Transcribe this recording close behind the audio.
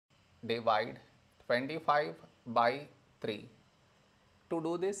divide 25 by 3. To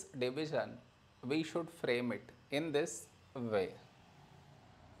do this division, we should frame it in this way.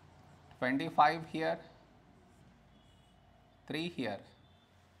 25 here, 3 here.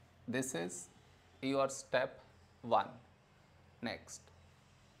 This is your step 1. Next,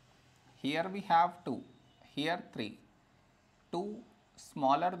 here we have 2, here 3. 2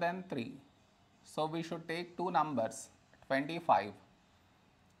 smaller than 3. So we should take two numbers, 25.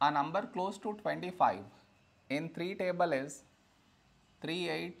 A number close to 25 in 3 table is 3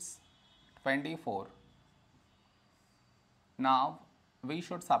 8s 24. Now we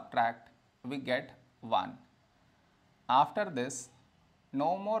should subtract, we get 1. After this,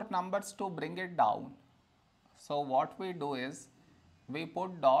 no more numbers to bring it down. So what we do is, we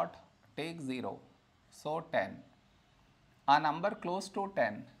put dot, take 0. So 10. A number close to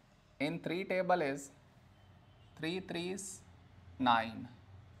 10 in 3 table is 3 3s 9.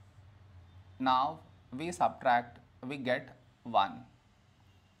 Now we subtract, we get 1.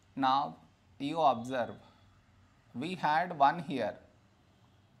 Now you observe, we had 1 here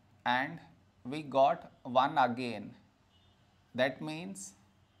and we got 1 again. That means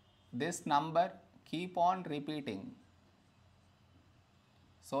this number keep on repeating.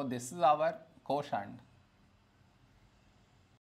 So this is our quotient.